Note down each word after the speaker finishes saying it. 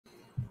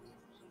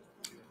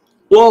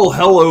Well,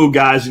 hello,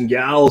 guys and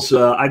gals.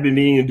 I've been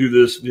meaning to do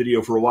this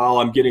video for a while.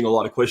 I'm getting a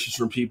lot of questions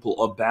from people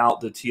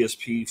about the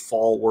TSP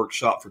Fall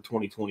Workshop for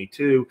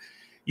 2022.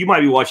 You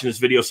might be watching this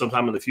video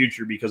sometime in the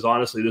future because,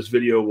 honestly, this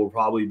video will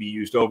probably be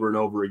used over and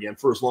over again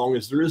for as long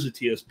as there is a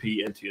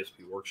TSP and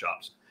TSP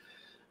workshops.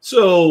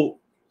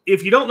 So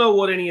if you don't know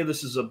what any of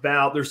this is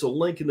about, there's a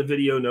link in the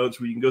video notes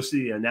where you can go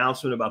see the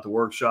announcement about the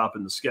workshop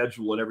and the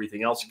schedule and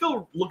everything else.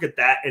 Go look at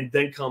that and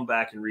then come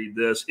back and read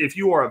this. If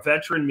you are a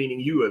veteran, meaning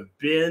you have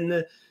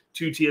been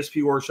to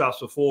TSP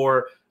workshops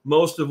before,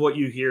 most of what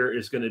you hear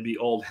is going to be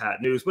old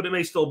hat news, but it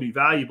may still be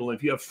valuable. And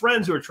if you have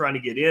friends who are trying to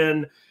get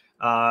in,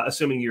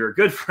 assuming you're a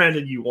good friend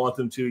and you want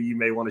them to, you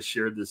may want to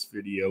share this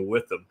video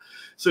with them.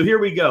 So here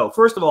we go.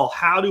 First of all,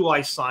 how do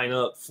I sign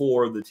up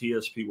for the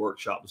TSP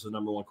workshop? Is the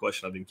number one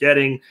question I've been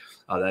getting.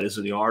 That is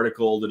in the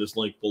article that is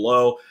linked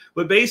below.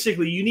 But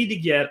basically, you need to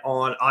get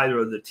on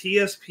either the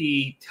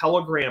TSP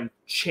Telegram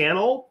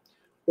channel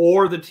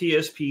or the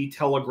TSP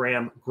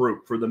Telegram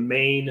group for the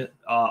main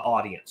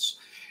audience.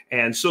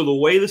 And so the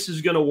way this is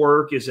going to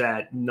work is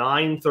at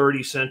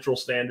 9:30 Central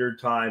Standard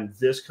Time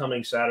this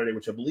coming Saturday,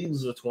 which I believe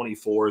is the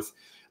 24th.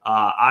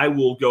 I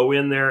will go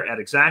in there at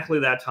exactly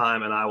that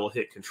time, and I will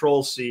hit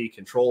Control-C,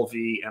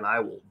 Control-V, and I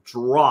will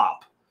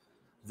drop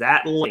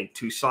that link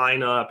to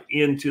sign up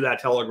into that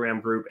Telegram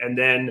group. And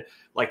then,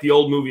 like the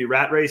old movie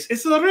Rat Race,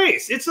 it's the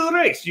race. It's the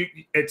race.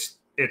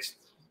 It's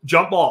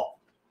jump ball.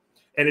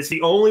 And it's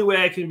the only way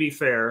I can be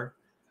fair.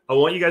 I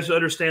want you guys to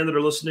understand that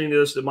are listening to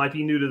this that might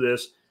be new to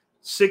this.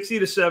 60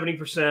 to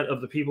 70% of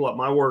the people at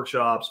my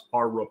workshops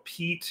are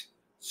repeat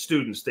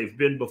students. They've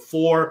been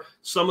before.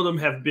 Some of them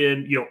have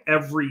been,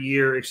 every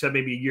year, except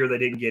maybe a year they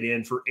didn't get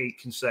in for 8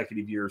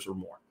 consecutive years or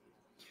more.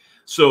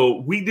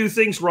 So we do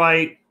things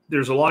right.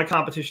 There's a lot of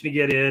competition to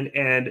get in.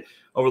 And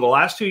over the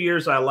last 2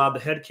 years, I allowed the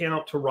head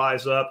count to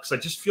rise up because I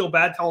just feel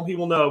bad telling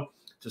people no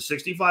to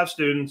 65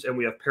 students, and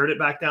we have pared it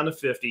back down to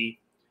 50.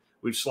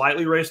 We've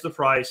slightly raised the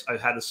price.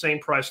 I've had the same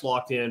price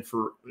locked in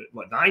for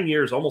 9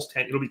 years, almost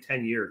 10. It'll be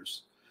 10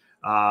 years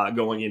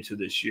going into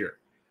this year.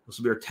 This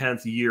will be our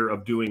 10th year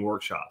of doing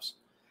workshops.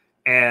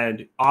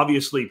 And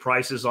obviously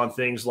prices on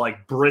things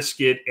like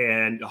brisket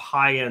and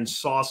high-end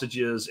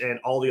sausages and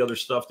all the other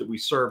stuff that we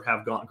serve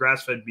have gone,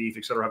 grass-fed beef,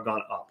 et cetera, have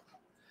gone up.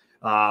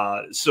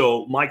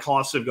 So my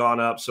costs have gone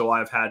up. So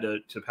I've had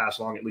to pass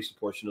along at least a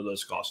portion of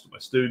those costs to my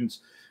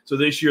students. So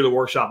this year, the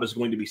workshop is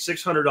going to be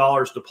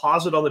 $600.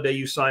 Deposit on the day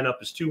you sign up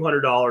is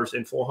 $200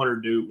 and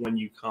 $400 due when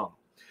you come.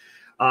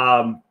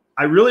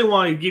 I really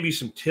want to give you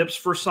some tips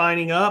for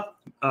signing up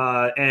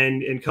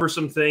and cover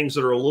some things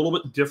that are a little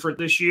bit different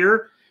this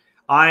year.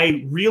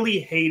 I really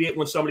hate it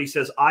when somebody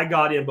says, I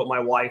got in, but my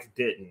wife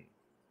didn't.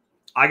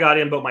 I got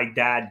in, but my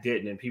dad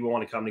didn't, and people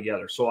want to come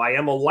together. So I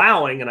am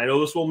allowing, and I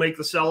know this will make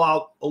the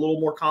sellout a little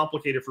more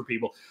complicated for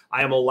people,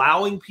 I am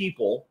allowing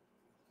people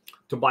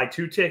to buy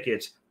 2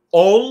 tickets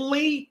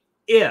only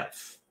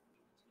if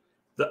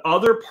the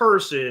other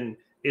person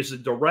is a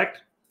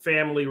direct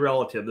family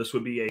relative. This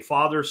would be a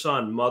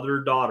father-son,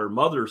 mother-daughter,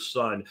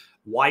 mother-son,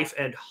 wife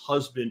and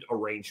husband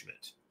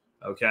arrangement,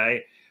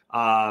 okay?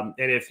 And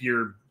if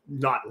you're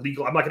not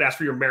legal, I'm not going to ask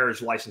for your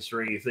marriage license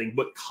or anything,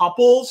 but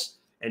couples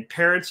and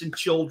parents and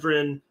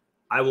children,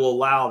 I will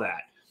allow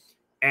that.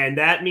 And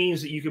that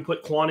means that you can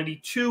put quantity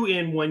 2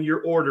 in when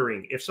you're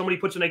ordering. If somebody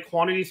puts in a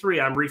quantity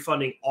 3, I'm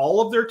refunding all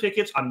of their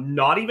tickets. I'm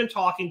not even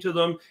talking to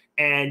them,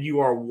 and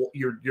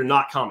you're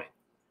not coming.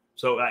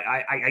 So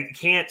I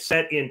can't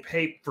set in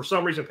pay. For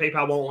some reason,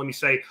 PayPal won't let me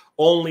say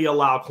only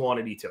allow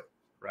quantity 2,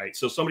 right?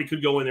 So somebody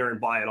could go in there and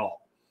buy it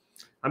all.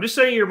 I'm just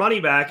sending your money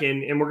back,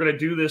 and we're going to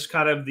do this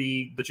kind of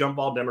the jump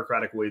ball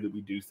democratic way that we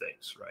do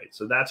things, right?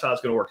 So that's how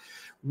it's going to work.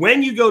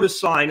 When you go to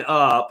sign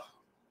up,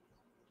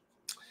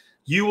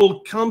 you will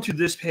come to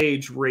this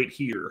page right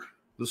here.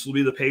 This will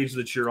be the page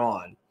that you're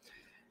on.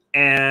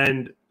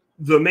 And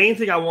the main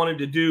thing I wanted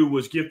to do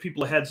was give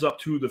people a heads up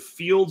to the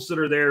fields that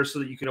are there so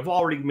that you can have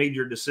already made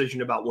your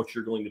decision about what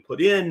you're going to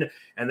put in,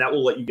 and that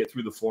will let you get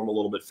through the form a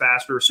little bit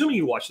faster, assuming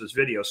you watch this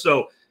video.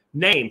 So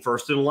name,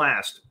 first and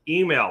last,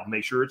 email,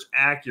 make sure it's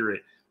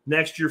accurate.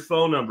 Next, your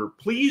phone number.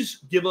 Please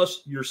give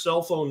us your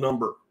cell phone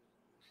number,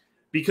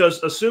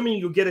 because assuming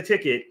you get a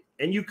ticket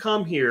and you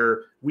come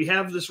here, we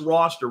have this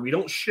roster. We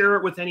don't share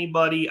it with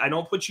anybody. I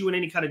don't put you in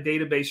any kind of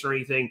database or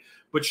anything.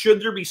 But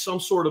should there be some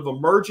sort of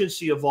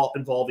emergency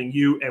involving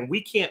you and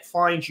we can't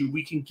find you,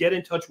 we can get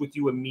in touch with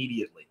you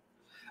immediately.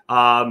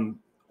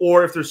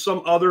 Or if there's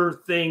some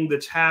other thing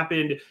that's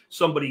happened,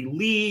 somebody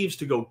leaves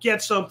to go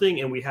get something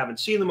and we haven't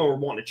seen them or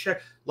we want to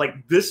check,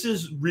 like this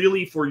is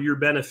really for your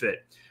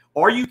benefit.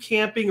 Are you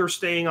camping or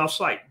staying off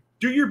site?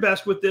 Do your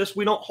best with this.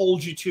 We don't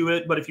hold you to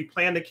it, but if you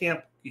plan to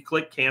camp, you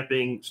click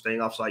camping, staying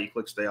off site, you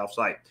click stay off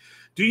site.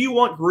 Do you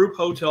want group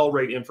hotel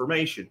rate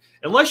information?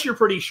 Unless you're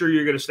pretty sure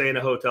you're going to stay in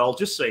a hotel,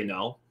 just say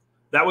no.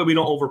 That way we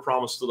don't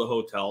overpromise to the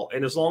hotel.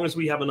 And as long as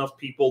we have enough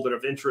people that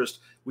have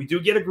interest, we do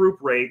get a group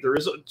rate. There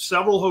is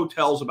several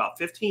hotels about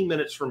 15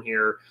 minutes from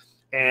here.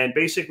 And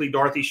basically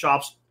Dorothy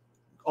shops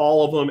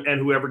all of them, and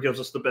whoever gives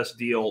us the best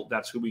deal,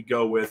 that's who we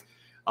go with.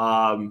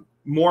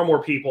 more and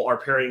more people are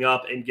pairing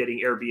up and getting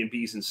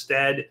Airbnbs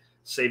instead,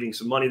 saving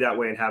some money that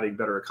way and having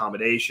better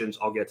accommodations.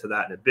 I'll get to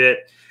that in a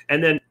bit.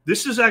 And then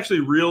this is actually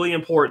really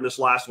important, this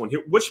last one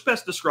here. Which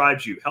best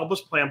describes you? Help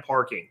us plan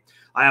parking.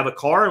 I have a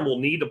car and will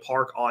need to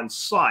park on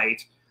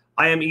site.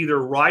 I am either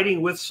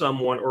riding with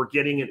someone or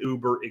getting an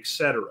Uber,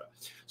 etc.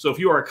 So if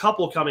you are a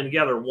couple coming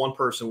together, one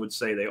person would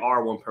say they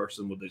are, one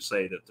person would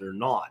say that they're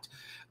not.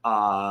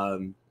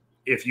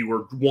 If you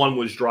were, one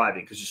was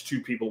driving, because it's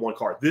two people, one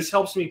car. This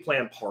helps me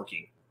plan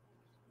parking.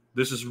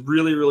 This is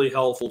really, really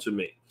helpful to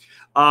me.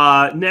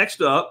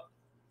 Next up,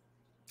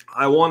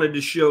 I wanted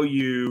to show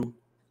you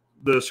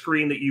the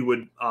screen that you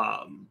would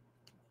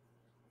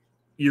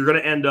you're going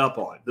to end up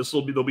on.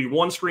 There'll be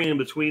one screen in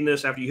between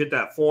this. After you hit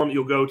that form that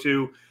you'll go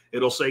to,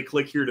 it'll say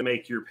click here to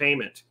make your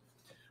payment.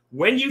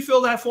 When you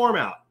fill that form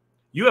out,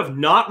 you have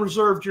not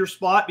reserved your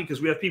spot,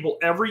 because we have people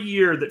every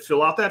year that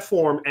fill out that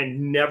form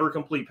and never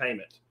complete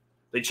payment.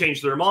 They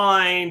change their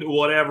mind,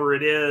 whatever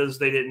it is.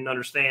 They didn't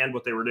understand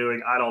what they were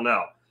doing. I don't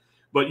know.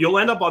 But you'll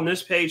end up on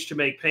this page to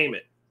make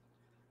payment.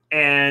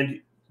 And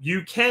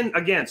you can,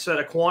 again, set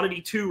a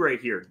quantity 2 right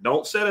here.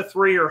 Don't set a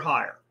 3 or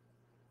higher.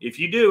 If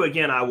you do,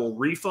 again, I will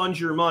refund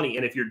your money.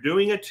 And if you're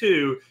doing a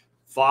 2,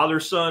 father,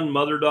 son,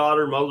 mother,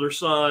 daughter, mother,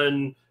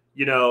 son,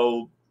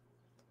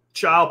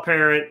 child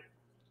parent,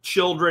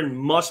 children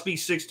must be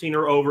 16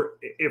 or over.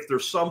 If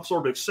there's some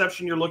sort of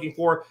exception you're looking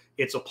for,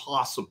 it's a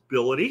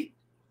possibility.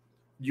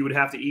 You would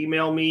have to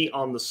email me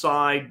on the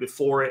side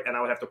before it, and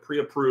I would have to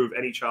pre-approve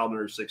any child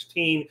under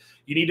 16.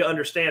 You need to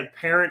understand,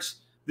 parents,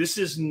 this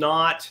is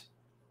not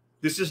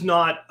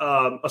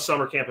a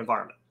summer camp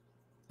environment.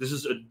 This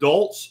is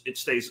adults.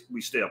 We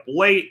stay up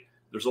late.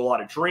 There's a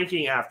lot of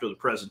drinking after the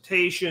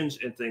presentations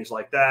and things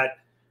like that.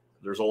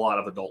 There's a lot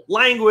of adult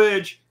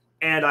language,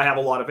 and I have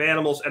a lot of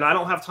animals, and I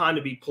don't have time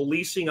to be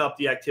policing up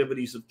the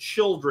activities of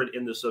children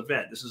in this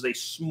event. This is a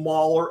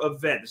smaller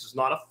event. This is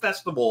not a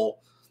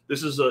festival.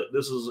 This is a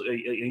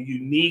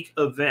unique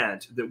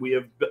event that we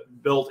have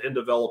built and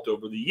developed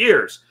over the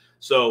years.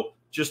 So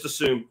just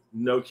assume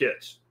no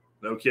kids,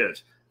 no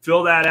kids.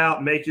 Fill that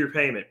out, make your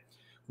payment.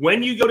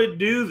 When you go to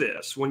do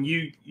this, when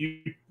you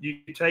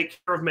take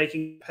care of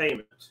making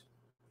payments,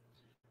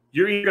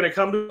 you're going to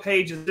come to a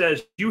page that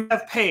says you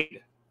have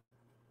paid.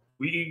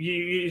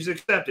 It's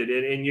accepted,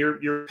 and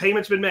your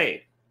payment's been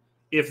made.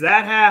 If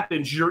that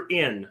happens, you're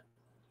in.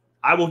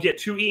 I will get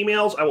 2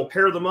 emails. I will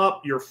pair them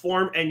up, your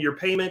form and your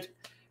payment,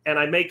 and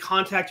I may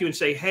contact you and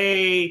say,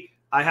 hey,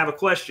 I have a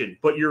question,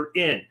 but you're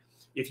in.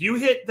 If you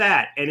hit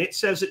that and it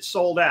says it's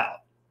sold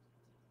out,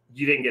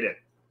 you didn't get in.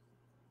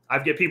 I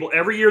get people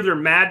every year, they're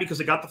mad because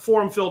they got the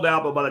form filled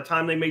out, but by the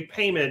time they made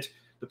payment,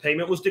 the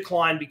payment was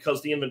declined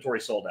because the inventory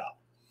sold out.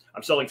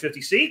 I'm selling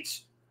 50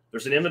 seats.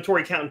 There's an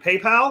inventory count in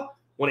PayPal.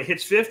 When it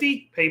hits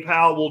 50,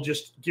 PayPal will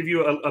just give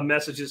you a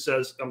message that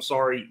says, I'm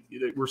sorry,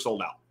 we're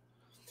sold out.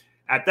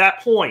 At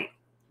that point,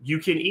 you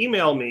can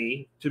email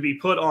me to be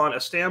put on a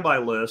standby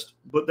list,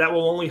 but that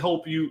will only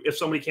help you if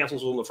somebody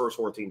cancels within the first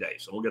 14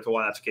 days. And we'll get to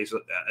why that's the case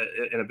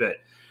in a bit.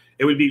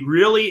 It would be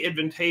really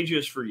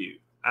advantageous for you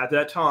at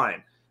that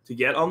time to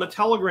get on the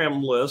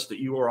Telegram list that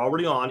you are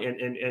already on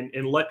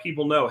and let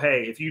people know,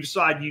 hey, if you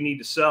decide you need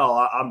to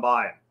sell, I'm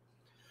buying.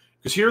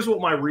 Because here's what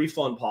my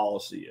refund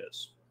policy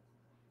is.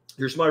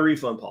 Here's my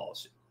refund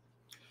policy.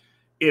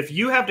 If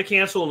you have to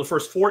cancel in the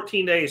first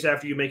 14 days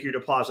after you make your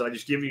deposit, I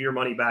just give you your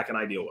money back and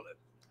I deal with it.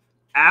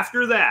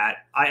 After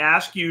that, I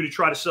ask you to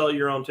try to sell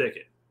your own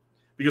ticket.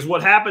 Because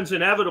what happens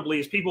inevitably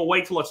is people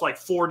wait till it's like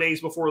 4 days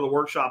before the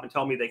workshop and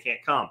tell me they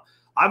can't come.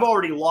 I've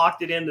already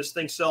locked it in. This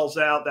thing sells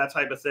out, that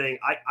type of thing.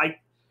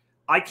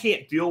 I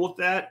can't deal with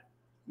that.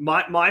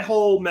 My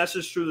whole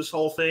message through this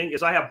whole thing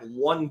is I have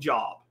one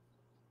job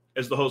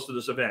as the host of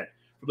this event.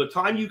 From the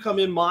time you come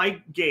in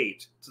my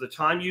gate to the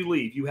time you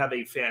leave, you have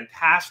a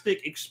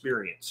fantastic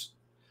experience.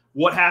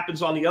 What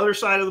happens on the other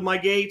side of my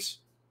gates,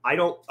 I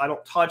don't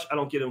touch, I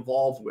don't get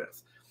involved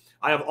with.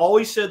 I have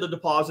always said the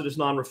deposit is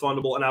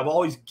non-refundable, and I've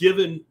always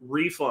given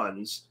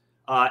refunds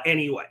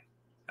anyway.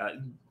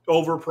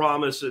 Over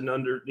promise and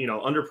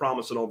under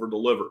promise and over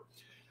deliver.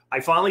 I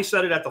finally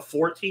set it at the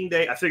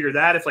 14-day. I figured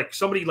that if like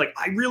somebody like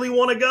I really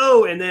want to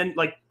go, and then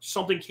like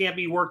something can't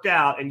be worked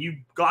out, and you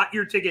got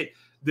your ticket,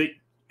 that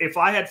if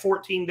I had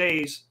 14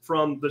 days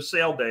from the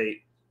sale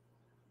date,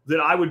 that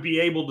I would be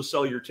able to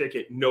sell your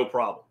ticket, no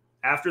problem.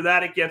 After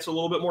that, it gets a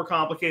little bit more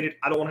complicated.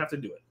 I don't want to have to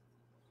do it.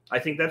 I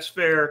think that's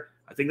fair.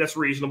 I think that's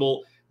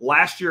reasonable.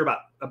 Last year,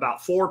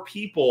 about 4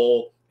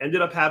 people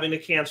ended up having to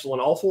cancel,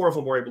 and all 4 of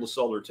them were able to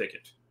sell their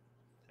ticket.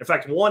 In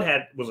fact, one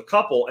was a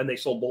couple, and they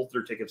sold both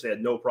their tickets. They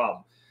had no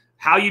problem.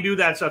 How you do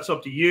that's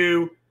up to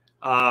you.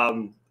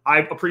 I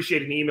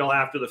appreciate an email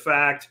after the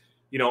fact.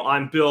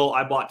 I'm Bill.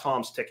 I bought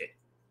Tom's ticket.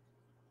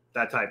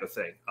 That type of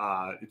thing.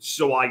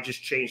 So I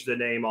just changed the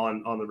name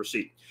on the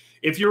receipt.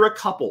 If you're a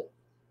couple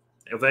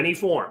of any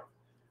form,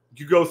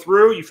 you go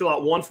through, you fill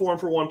out one form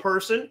for one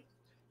person,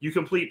 you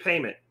complete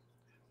payment.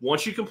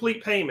 Once you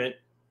complete payment,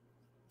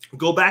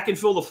 go back and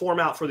fill the form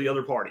out for the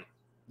other party.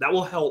 That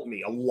will help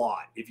me a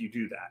lot if you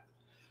do that.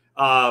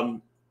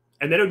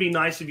 And then it would be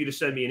nice of you to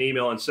send me an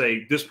email and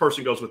say, this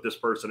person goes with this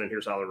person and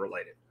here's how they're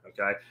related.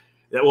 Okay.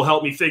 That will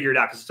help me figure it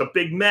out because it's a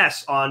big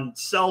mess on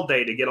cell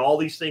day to get all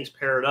these things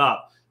paired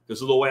up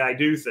because of the way I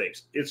do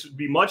things. It would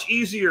be much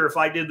easier if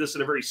I did this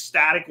in a very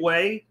static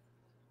way,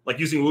 like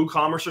using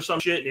WooCommerce or some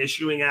shit and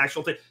issuing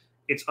actual thing.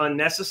 It's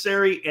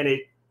unnecessary and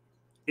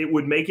it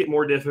would make it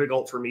more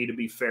difficult for me to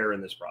be fair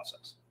in this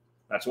process.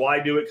 That's why I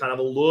do it kind of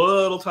a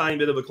little tiny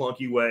bit of a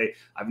clunky way.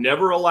 I've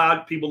never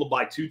allowed people to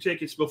buy 2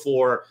 tickets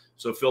before,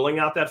 so filling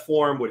out that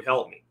form would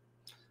help me.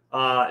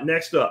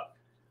 Next up,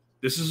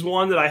 this is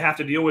one that I have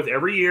to deal with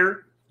every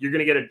year. You're going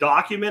to get a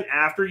document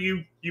after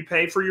you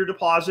pay for your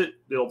deposit.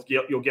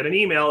 You'll get an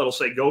email. It'll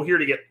say, go here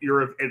to get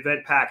your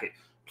event packet.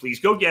 Please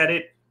go get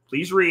it.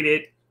 Please read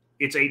it.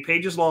 It's 8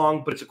 pages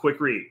long, but it's a quick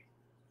read.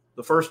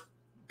 The first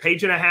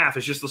page and a half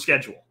is just the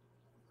schedule.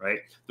 Right?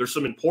 There's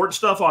some important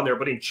stuff on there,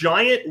 but in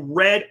giant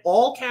red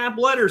all cap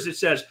letters, it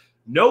says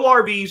no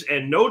RVs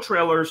and no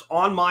trailers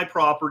on my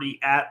property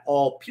at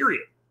all,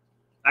 period.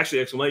 Actually,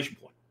 exclamation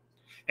point.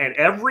 And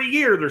every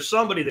year there's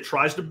somebody that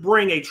tries to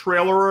bring a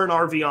trailer or an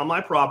RV on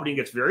my property and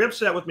gets very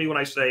upset with me when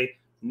I say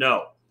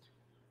no.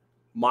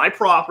 My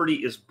property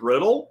is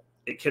brittle.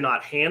 It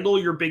cannot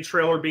handle your big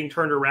trailer being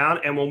turned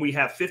around. And when we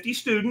have 50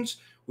 students,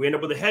 we end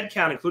up with a head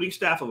count, including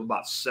staff, of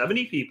about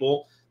 70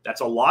 people.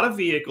 That's a lot of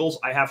vehicles.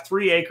 I have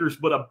 3 acres,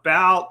 but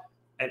about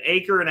 1.5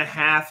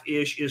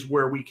 acres-ish is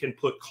where we can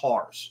put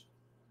cars.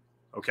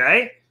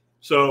 Okay?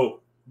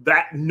 So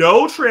that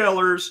no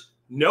trailers,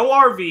 no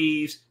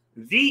RVs,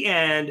 the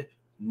end,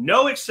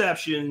 no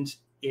exceptions,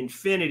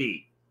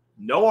 infinity.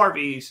 No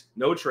RVs,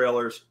 no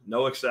trailers,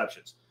 no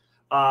exceptions.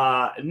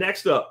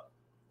 Next up,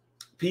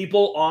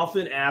 people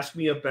often ask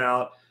me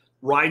about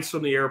rides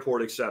from the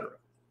airport, etc.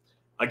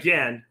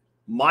 Again,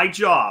 my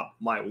job,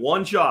 my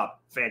one job,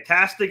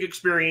 fantastic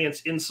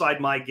experience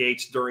inside my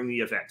gates during the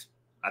event.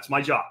 That's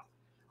my job.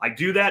 I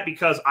do that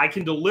because I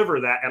can deliver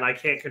that and I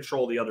can't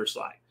control the other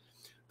side.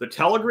 The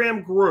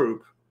Telegram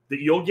group that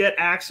you'll get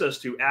access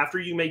to after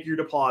you make your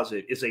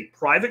deposit is a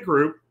private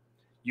group.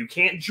 You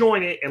can't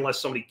join it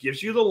unless somebody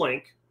gives you the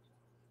link.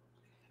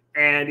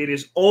 And it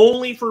is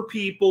only for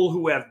people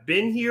who have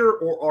been here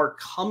or are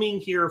coming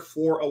here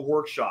for a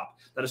workshop.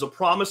 That is a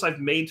promise I've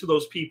made to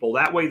those people.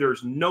 That way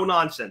there's no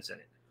nonsense in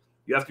it.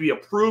 You have to be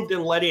approved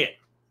and let in.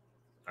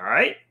 All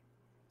right?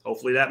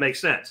 Hopefully that makes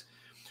sense.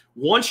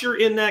 Once you're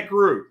in that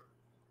group,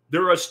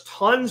 there are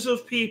tons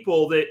of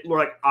people that are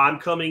like, I'm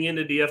coming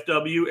into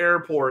DFW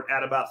airport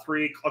at about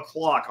 3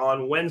 o'clock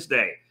on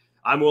Wednesday.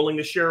 I'm willing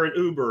to share an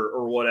Uber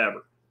or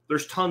whatever.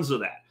 There's tons of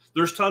that.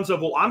 There's tons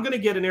of, well, I'm going to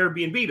get an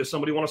Airbnb. Does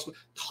somebody want to?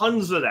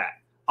 Tons of that.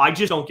 I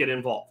just don't get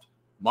involved.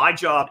 My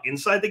job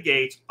inside the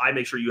gates, I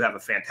make sure you have a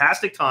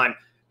fantastic time.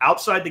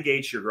 Outside the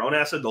gates, you're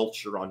grown-ass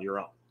adults. You're on your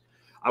own.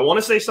 I want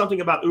to say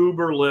something about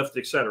Uber, Lyft,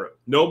 etc.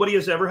 Nobody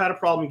has ever had a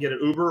problem getting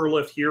Uber or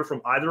Lyft here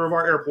from either of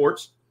our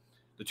airports.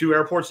 The 2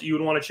 airports that you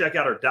would want to check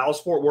out are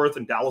Dallas-Fort Worth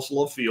and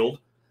Dallas-Love Field.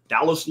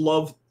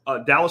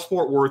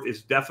 Dallas-Fort Worth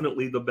is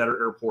definitely the better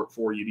airport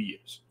for you to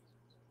use,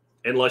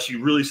 unless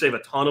you really save a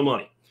ton of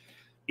money.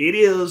 It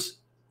is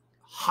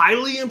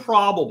highly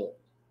improbable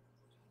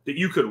that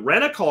you could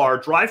rent a car,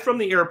 drive from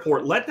the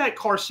airport, let that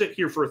car sit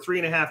here for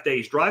 3.5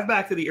 days, drive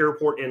back to the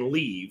airport and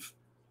leave,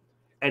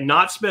 and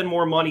not spend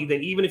more money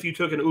than even if you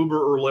took an Uber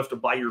or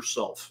Lyft by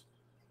yourself.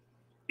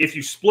 If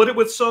you split it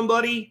with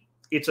somebody,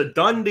 it's a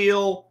done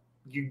deal.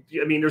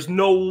 There's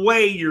no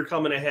way you're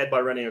coming ahead by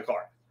renting a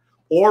car.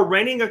 Or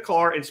renting a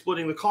car and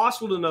splitting the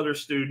cost with another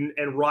student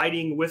and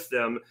riding with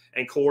them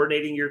and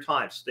coordinating your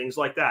times, things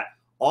like that.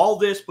 All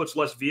this puts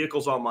less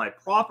vehicles on my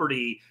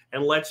property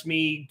and lets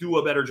me do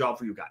a better job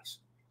for you guys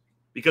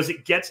because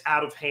it gets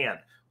out of hand.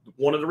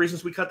 One of the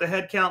reasons we cut the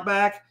head count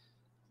back,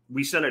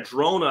 we sent a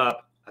drone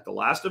up at the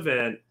last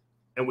event,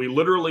 and we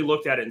literally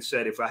looked at it and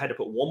said, if I had to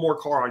put one more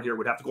car on here,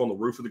 we'd have to go on the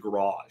roof of the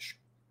garage.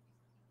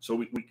 So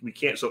we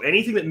can't. So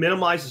anything that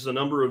minimizes the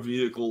number of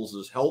vehicles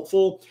is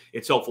helpful.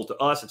 It's helpful to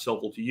us. It's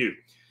helpful to you.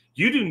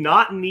 You do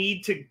not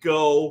need to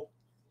go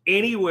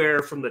anywhere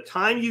from the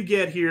time you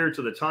get here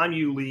to the time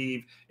you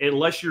leave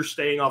unless you're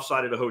staying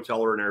offsite at a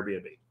hotel or an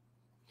Airbnb.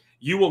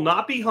 You will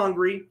not be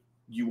hungry.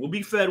 You will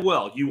be fed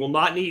well. You will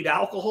not need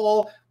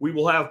alcohol. We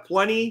will have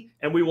plenty,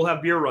 and we will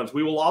have beer runs.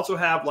 We will also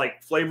have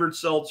like flavored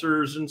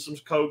seltzers and some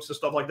Cokes and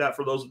stuff like that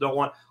for those that don't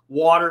want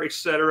water,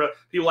 etc.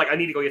 People are like, I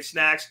need to go get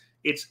snacks.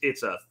 It's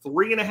a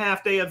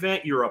 3.5-day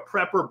event. You're a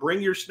prepper.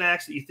 Bring your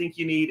snacks that you think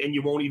you need, and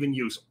you won't even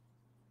use them.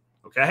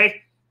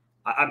 Okay?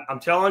 I'm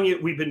telling you,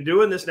 we've been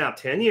doing this now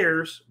 10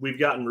 years. We've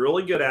gotten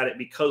really good at it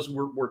because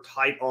we're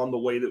tight on the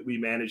way that we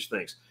manage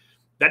things.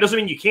 That doesn't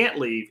mean you can't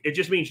leave. It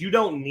just means you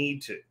don't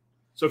need to.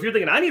 So if you're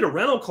thinking, I need a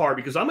rental car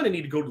because I'm going to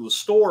need to go to the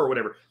store or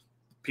whatever,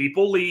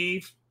 people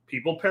leave.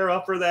 People pair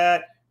up for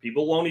that.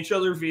 People loan each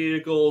other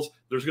vehicles.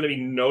 There's going to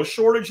be no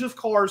shortage of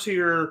cars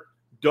here.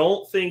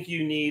 Don't think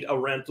you need a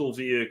rental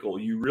vehicle.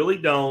 You really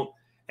don't.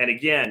 And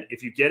again,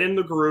 if you get in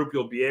the group,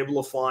 you'll be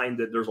able to find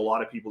that there's a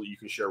lot of people that you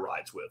can share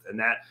rides with. And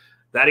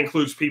that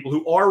includes people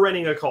who are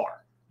renting a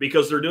car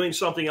because they're doing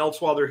something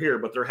else while they're here,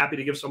 but they're happy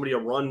to give somebody a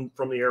run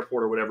from the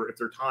airport or whatever if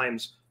their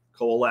times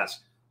coalesce.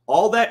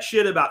 All that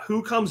shit about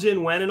who comes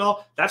in when and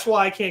all, that's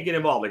why I can't get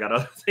involved. I got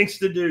other things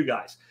to do,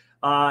 guys.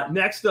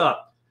 Next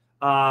up,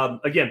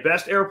 again,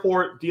 best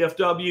airport,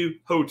 DFW,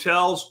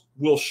 hotels.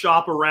 We'll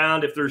shop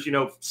around if there's,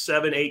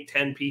 7, 8,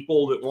 10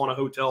 people that want a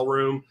hotel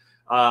room.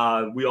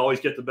 We always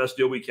get the best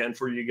deal we can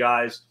for you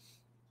guys.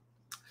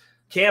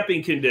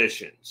 Camping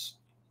conditions.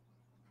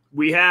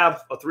 We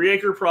have a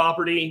 3-acre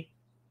property.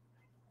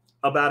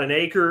 About an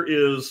acre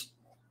is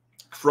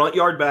front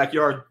yard,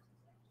 backyard.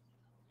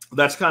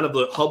 That's kind of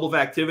the hub of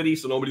activity,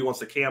 so nobody wants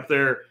to camp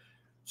there.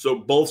 So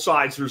both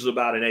sides, there's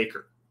about an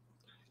acre.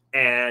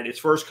 And it's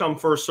first come,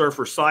 first serve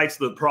for sites.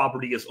 The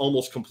property is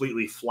almost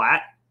completely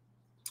flat,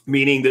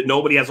 meaning that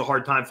nobody has a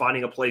hard time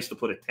finding a place to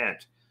put a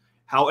tent.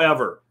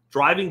 However,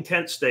 driving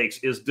tent stakes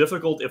is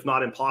difficult, if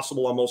not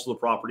impossible, on most of the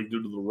property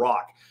due to the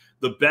rock.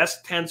 The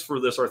best tents for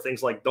this are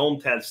things like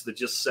dome tents that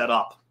just set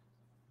up.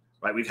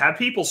 Right? We've had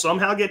people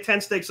somehow get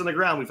tent stakes on the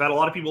ground. We've had a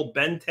lot of people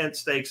bend tent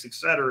stakes,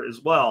 etc., as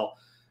well.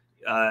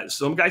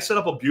 Some guy set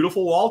up a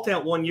beautiful wall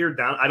tent one year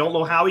down. I don't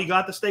know how he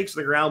got the stakes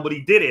in the ground, but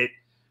he did it.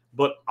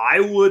 But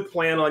I would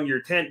plan on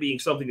your tent being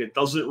something that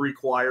doesn't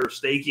require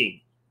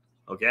staking.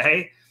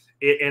 Okay?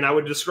 And I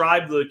would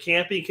describe the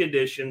camping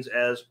conditions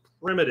as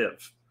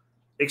primitive,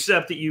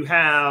 except that you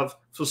have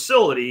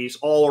facilities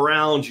all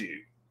around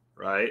you,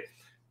 right?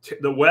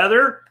 The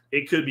weather,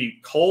 it could be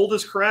cold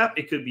as crap.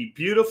 It could be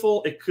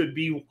beautiful. It could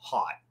be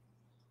hot.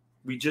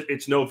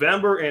 It's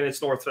November and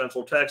it's North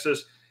Central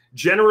Texas.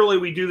 Generally,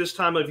 we do this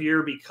time of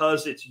year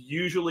because it's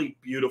usually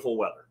beautiful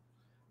weather.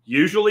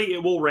 Usually,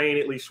 it will rain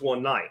at least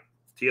one night.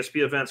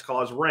 TSP events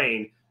cause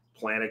rain,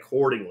 plan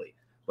accordingly.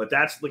 But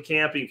that's the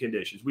camping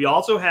conditions. We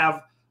also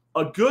have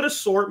a good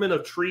assortment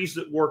of trees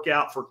that work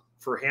out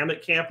for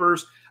hammock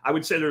campers. I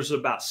would say there's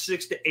about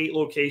 6 to 8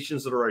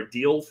 locations that are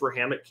ideal for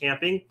hammock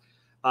camping.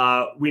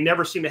 We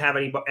never seem to have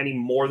any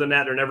more than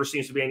that. There never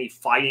seems to be any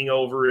fighting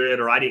over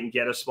it, or I didn't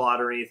get a spot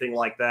or anything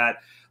like that.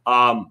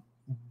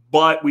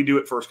 But we do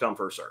it first come,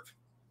 first serve.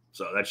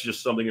 So that's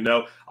just something to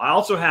know. I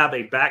also have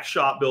a back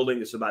shop building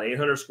that's about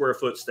 800 square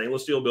foot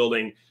stainless steel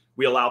building.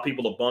 We allow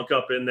people to bunk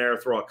up in there,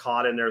 throw a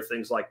cot in there,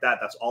 things like that.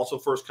 That's also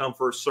first come,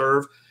 first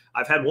serve.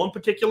 I've had one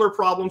particular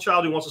problem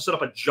child who wants to set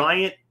up a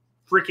giant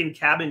freaking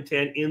cabin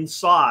tent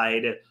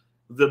inside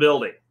the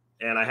building.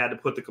 And I had to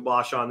put the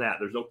kibosh on that.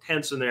 There's no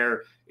tents in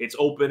there. It's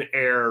open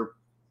air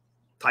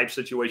type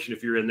situation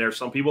if you're in there.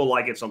 Some people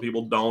like it. Some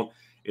people don't.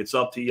 It's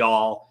up to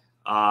y'all.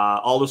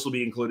 All this will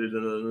be included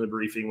in the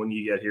briefing when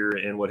you get here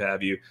and what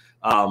have you.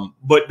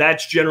 But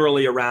that's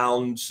generally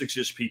around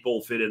 6-ish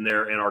people fit in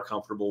there and are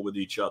comfortable with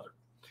each other.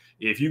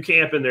 If you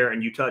camp in there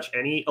and you touch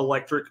any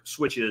electric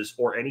switches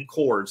or any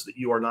cords that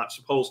you are not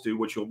supposed to,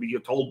 which you'll be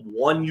told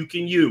one you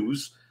can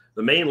use,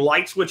 the main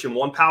light switch and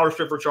one power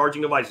strip for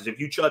charging devices. If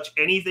you touch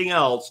anything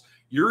else,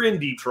 you're in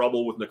deep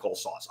trouble with Nicole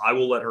Sauce. I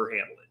will let her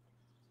handle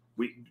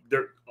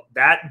it.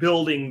 That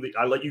building that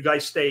I let you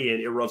guys stay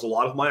in, it runs a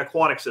lot of my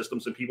aquatic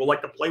systems, and people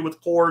like to play with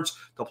cords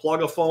to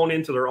plug a phone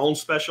into their own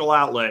special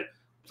outlet.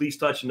 Please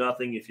touch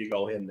nothing if you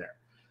go in there.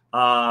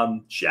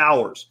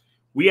 Showers.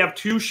 We have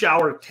 2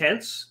 shower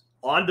tents,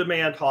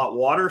 on-demand hot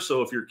water.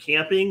 So if you're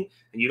camping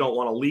and you don't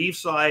want to leave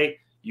site,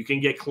 you can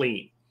get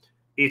clean.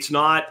 It's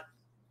not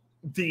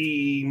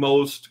the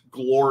most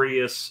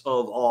glorious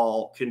of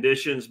all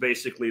conditions.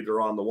 Basically,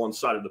 they're on the one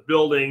side of the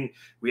building.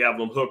 We have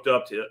them hooked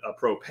up to a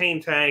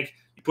propane tank.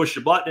 You push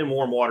the button and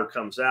warm water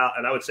comes out.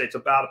 And I would say it's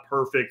about a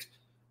perfect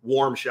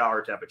warm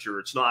shower temperature.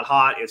 It's not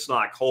hot. It's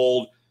not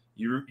cold.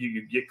 You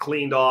get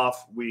cleaned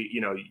off.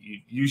 You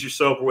use your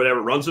soap or whatever.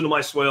 It runs into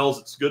my swales.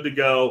 It's good to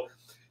go.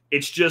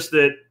 It's just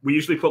that we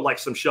usually put like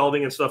some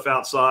shelving and stuff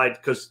outside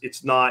because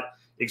it's not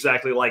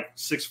exactly like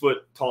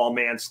 6-foot tall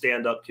man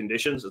stand-up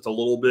conditions. It's a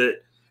little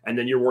bit, and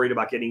then you're worried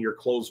about getting your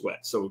clothes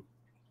wet. So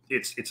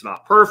it's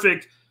not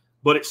perfect,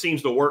 but it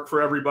seems to work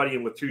for everybody.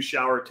 And with 2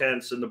 shower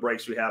tents and the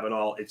breaks we have and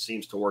all, it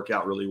seems to work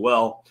out really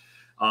well.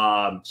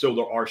 So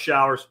there are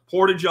showers.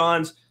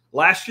 Porta-johns.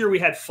 Last year we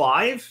had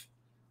 5,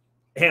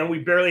 and we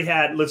barely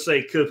had, let's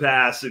say,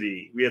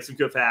 capacity. We had some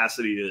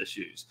capacity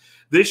issues.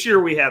 This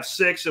year we have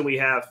 6, and we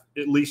have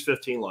at least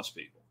 15 less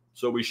people.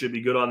 So we should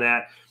be good on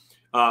that.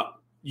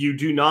 You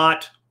do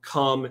not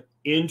come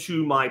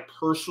into my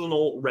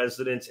personal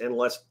residence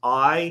unless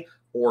I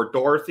or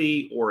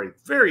Dorothy or a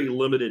very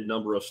limited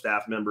number of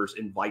staff members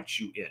invite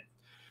you in.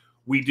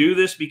 We do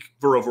this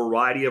for a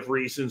variety of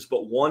reasons,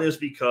 but one is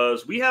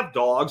because we have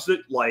dogs that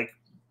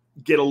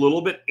get a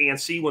little bit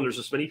antsy when there's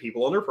this many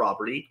people on their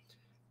property.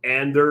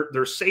 And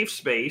their safe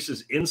space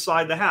is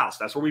inside the house.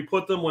 That's where we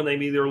put them when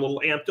maybe they're a little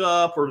amped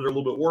up or they're a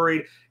little bit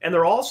worried. And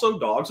they're also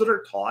dogs that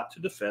are taught to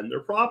defend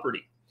their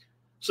property.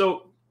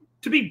 So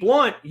to be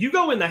blunt, you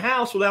go in the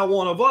house without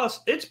one of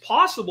us, it's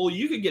possible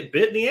you could get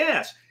bit in the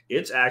ass.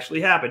 It's actually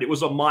happened. It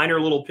was a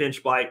minor little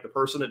pinch bite. The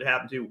person it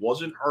happened to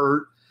wasn't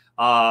hurt.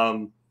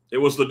 It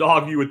was the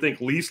dog you would think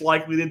least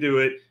likely to do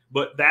it.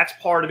 But that's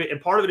part of it. And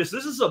part of it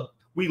is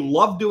we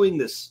love doing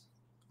this.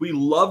 We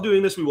love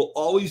doing this. We will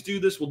always do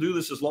this. We'll do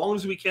this as long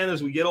as we can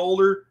as we get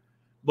older.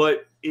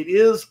 But it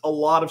is a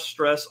lot of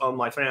stress on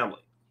my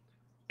family.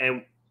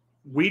 And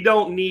we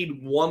don't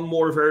need one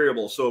more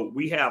variable. So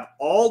we have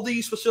all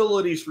these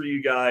facilities for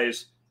you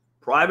guys,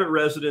 private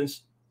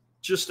residents.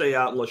 Just stay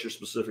out unless you're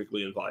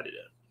specifically invited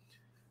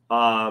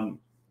in.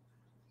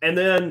 And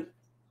then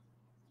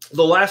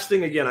the last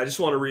thing, again, I just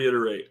want to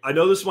reiterate. I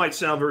know this might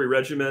sound very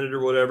regimented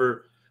or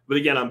whatever, but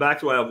again, I'm back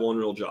to I have one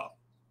real job.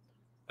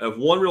 I have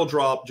one real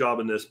job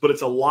in this, but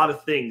it's a lot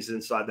of things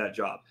inside that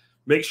job.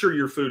 Make sure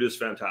your food is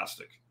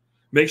fantastic.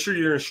 Make sure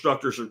your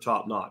instructors are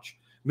top notch.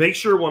 Make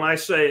sure when I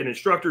say an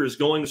instructor is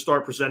going to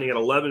start presenting at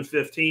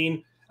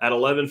 11:15, at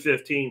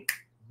 11:15,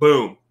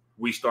 boom,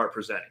 we start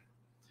presenting.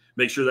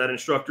 Make sure that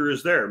instructor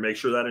is there. Make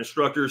sure that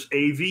instructor's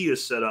AV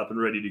is set up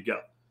and ready to go.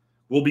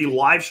 We'll be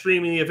live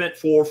streaming the event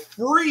for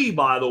free,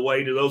 by the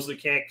way, to those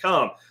that can't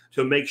come,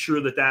 to make sure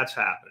that that's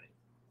happening.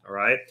 All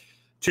right.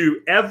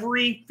 To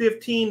every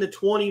 15 to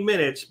 20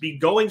 minutes, be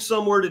going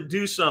somewhere to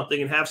do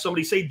something and have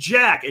somebody say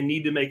Jack and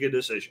need to make a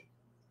decision.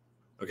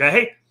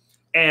 Okay.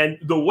 And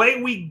the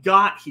way we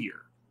got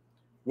here,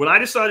 when I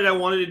decided I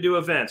wanted to do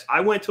events,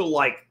 I went to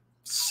like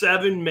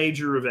 7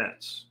 major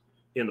events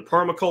in the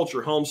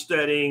permaculture,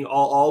 homesteading,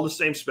 all the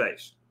same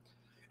space.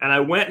 And I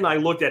went and I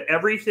looked at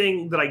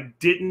everything that I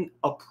didn't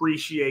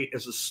appreciate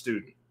as a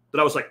student.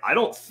 That I was like, I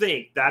don't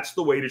think that's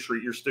the way to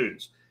treat your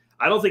students.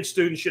 I don't think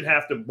students should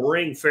have to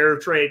bring fair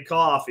trade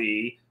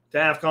coffee to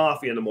have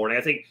coffee in the morning.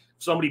 I think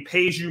if somebody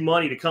pays you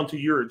money to come to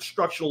your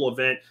instructional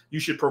event, you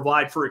should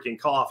provide freaking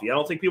coffee. I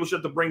don't think people should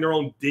have to bring their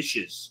own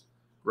dishes,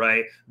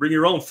 right? Bring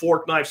your own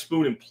fork, knife,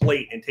 spoon, and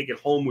plate and take it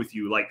home with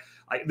you. Like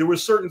there were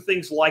certain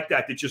things like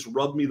that that just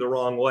rubbed me the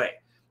wrong way.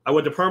 I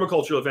went to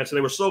permaculture events and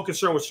they were so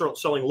concerned with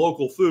selling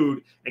local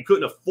food and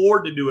couldn't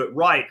afford to do it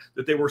right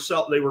that they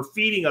were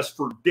feeding us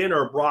for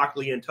dinner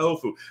broccoli and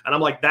tofu. And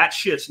I'm like, that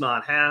shit's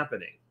not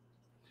happening.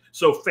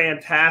 So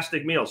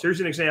fantastic meals.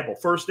 Here's an example.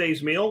 First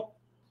day's meal.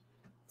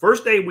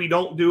 First day, we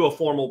don't do a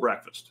formal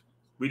breakfast.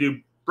 We do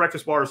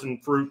breakfast bars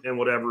and fruit and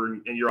whatever,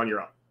 and you're on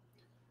your own.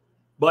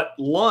 But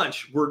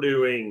lunch, we're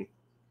doing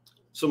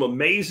some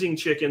amazing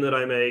chicken that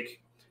I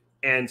make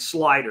and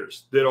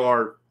sliders that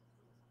are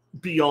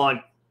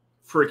beyond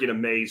freaking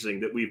amazing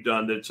that we've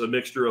done. That's a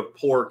mixture of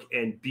pork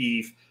and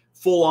beef,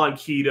 full on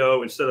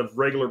keto. Instead of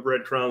regular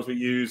breadcrumbs, we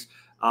use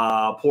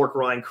pork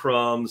rind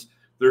crumbs.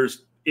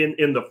 There's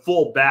in the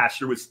full batch,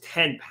 there was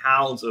 10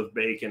 pounds of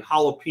bacon,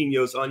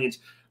 jalapenos, onions.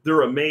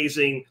 They're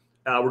amazing.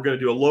 We're going to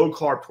do a low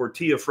carb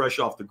tortilla fresh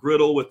off the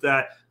griddle with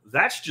that.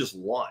 That's just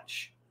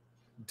lunch.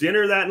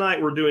 Dinner that night,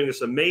 we're doing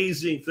this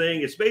amazing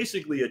thing. It's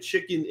basically a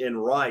chicken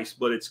and rice,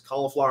 but it's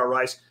cauliflower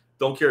rice.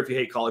 Don't care if you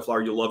hate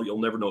cauliflower. You'll love it.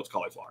 You'll never know it's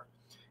cauliflower.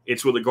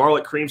 It's with a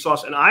garlic cream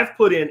sauce. And I've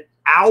put in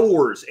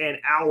hours and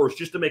hours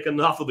just to make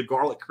enough of the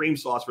garlic cream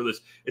sauce for this.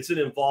 It's an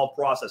involved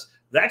process.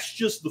 That's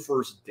just the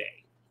first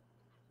day.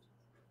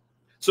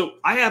 So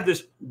I have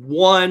this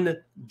one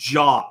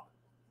job.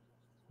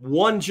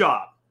 One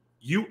job.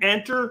 You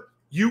enter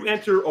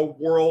a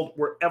world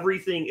where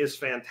everything is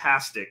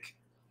fantastic.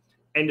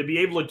 And to be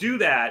able to do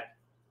that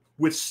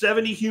with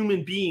 70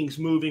 human beings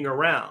moving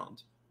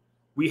around,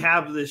 we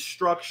have this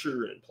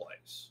structure in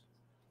place.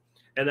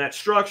 And that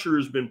structure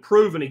has been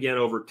proven again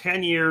over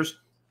 10 years.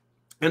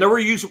 And there were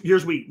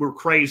years we were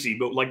crazy,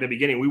 but like in the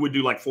beginning, we would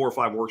do like 4 or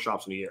 5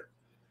 workshops in a year.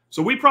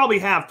 So we probably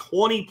have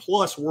 20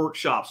 plus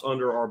workshops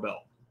under our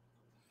belt.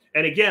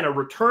 And again, a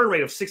return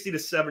rate of 60 to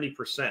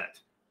 70%.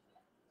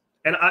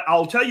 And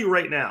I'll tell you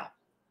right now,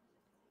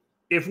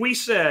 if we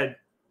said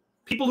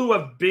people who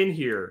have been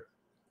here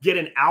get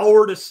an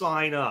hour to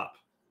sign up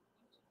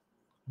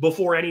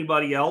before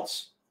anybody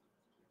else,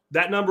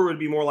 that number would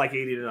be more like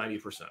 80 to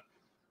 90%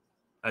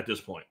 at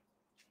this point.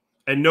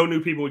 And no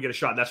new people would get a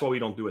shot. That's why we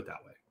don't do it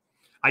that way.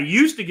 I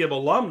used to give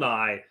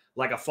alumni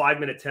like a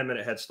 5-minute,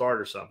 10-minute head start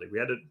or something. We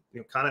had to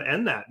kind of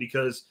end that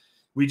because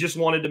we just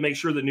wanted to make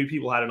sure that new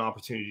people had an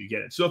opportunity to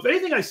get it. So if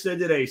anything I said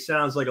today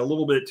sounds like a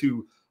little bit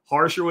too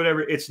harsh or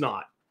whatever, it's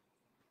not.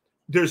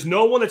 There's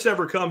no one that's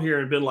ever come here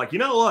and been like, you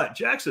know what,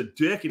 Jack's a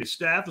dick and his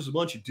staff is a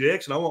bunch of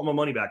dicks and I want my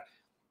money back.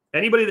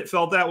 Anybody that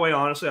felt that way,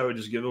 honestly, I would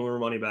just give them their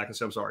money back and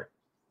say, I'm sorry.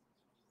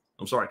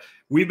 I'm sorry.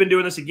 We've been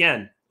doing this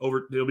again.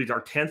 It'll be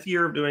our 10th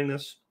year of doing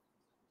this,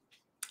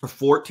 our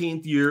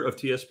 14th year of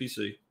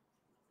TSPC,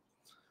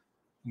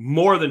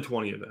 more than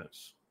 20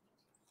 events.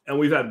 And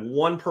we've had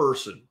one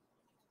person.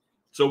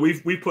 So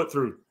we've put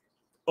through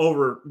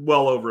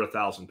well over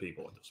 1,000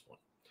 people at this point.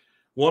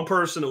 One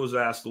person that was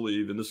asked to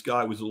leave, and this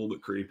guy was a little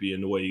bit creepy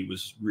in the way he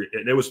was.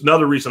 And it was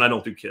another reason I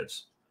don't do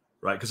kids,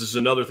 right? Because this is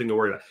another thing to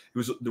worry about.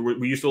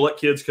 We used to let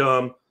kids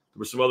come. There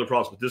were some other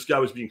problems, but this guy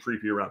was being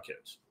creepy around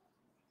kids.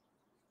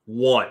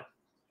 One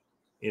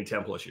in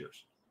 10 plus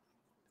years.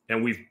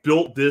 And we've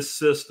built this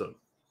system.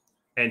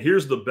 And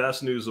here's the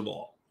best news of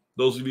all.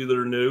 Those of you that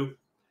are new,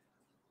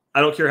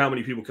 I don't care how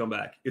many people come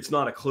back. It's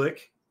not a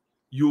clique.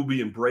 You will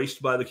be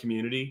embraced by the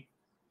community.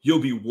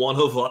 You'll be one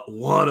of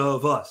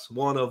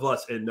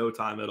us in no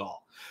time at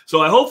all.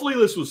 So hopefully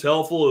this was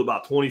helpful.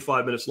 About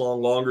 25 minutes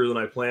long, longer than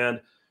I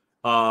planned.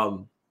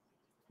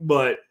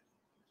 But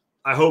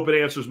I hope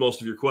it answers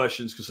most of your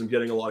questions because I'm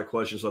getting a lot of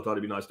questions. So I thought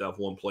it'd be nice to have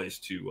one place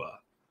to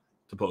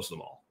post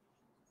them all.